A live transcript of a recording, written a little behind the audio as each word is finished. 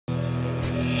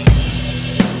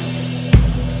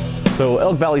So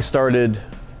Elk Valley started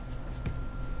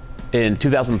in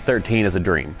 2013 as a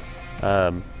dream.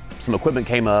 Some equipment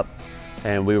came up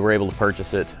and we were able to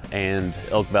purchase it, and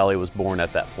Elk Valley was born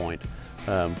at that point.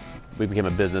 We became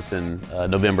a business in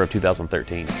November of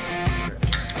 2013.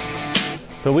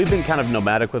 So we've been kind of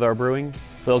nomadic with our brewing.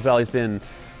 So Elk Valley's been,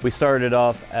 we started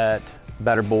off at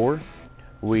Batter Boar.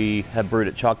 We have brewed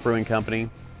at Chalk Brewing Company,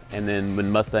 and then when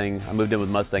I moved in with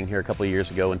Mustang here a couple of years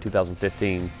ago in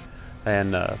 2015,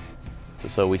 and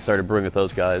so we started brewing with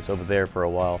those guys over there for a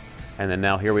while, and then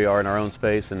now here we are in our own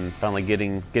space and finally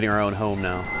getting our own home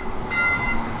now.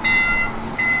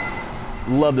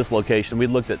 Love this location. We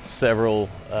looked at several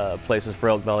places for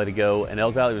Elk Valley to go, and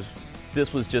Elk Valley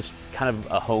this was just kind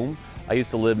of a home. I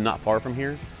used to live not far from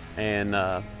here, and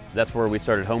that's where we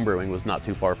started home brewing, was not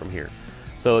too far from here.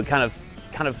 So it kind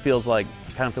of feels like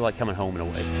coming home in a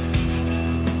way.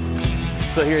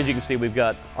 So here, as you can see, we've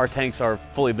got our tanks are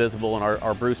fully visible, and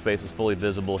our brew space is fully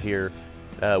visible here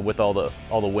with all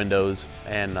the windows,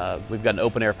 and we've got an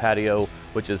open air patio,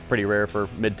 which is pretty rare for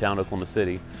Midtown Oklahoma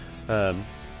City.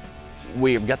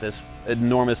 We've got this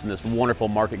enormous and this wonderful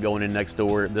market going in next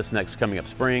door. This next coming up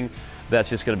spring, that's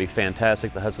just going to be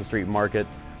fantastic. The Hudson Street Market.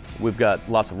 We've got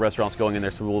lots of restaurants going in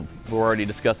there, so we're already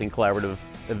discussing collaborative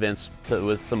events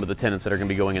with some of the tenants that are going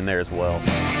to be going in there as well.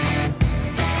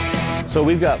 So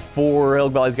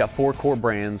Elk Valley's got 4 core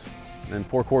brands and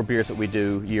 4 core beers that we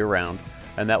do year round,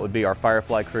 and that would be our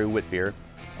Firefly Crew wit beer,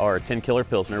 our 10 Killer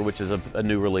Pilsner, which is a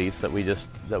new release that we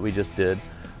just did,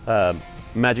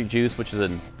 Magic Juice, which is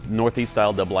a Northeast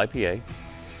style double IPA.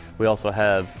 We also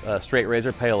have Straight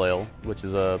Razor Pale Ale, which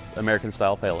is a American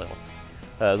style pale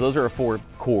ale. Those are our 4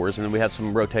 cores, and then we have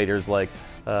some rotators like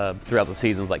throughout the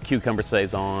seasons, like Cucumber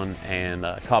Saison and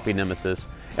Coffee Nemesis.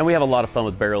 And we have a lot of fun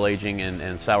with barrel aging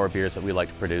and sour beers that we like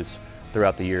to produce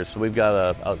throughout the years. So we've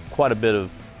got quite a bit of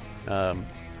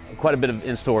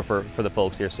in store for the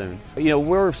folks here soon. You know,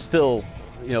 we're still,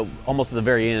 almost at the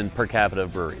very end per capita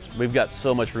of breweries. We've got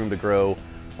so much room to grow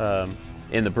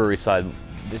in the brewery side.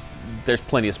 There's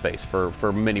plenty of space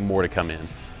for many more to come in.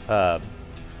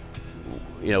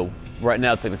 Right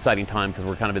now it's an exciting time because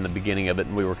we're kind of in the beginning of it,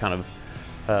 and we were kind of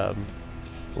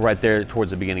right there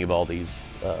towards the beginning of all these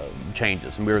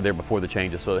changes, and we were there before the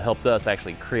changes, so it helped us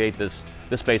actually create this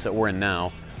space that we're in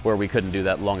now, where we couldn't do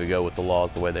that long ago with the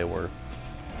laws the way they were.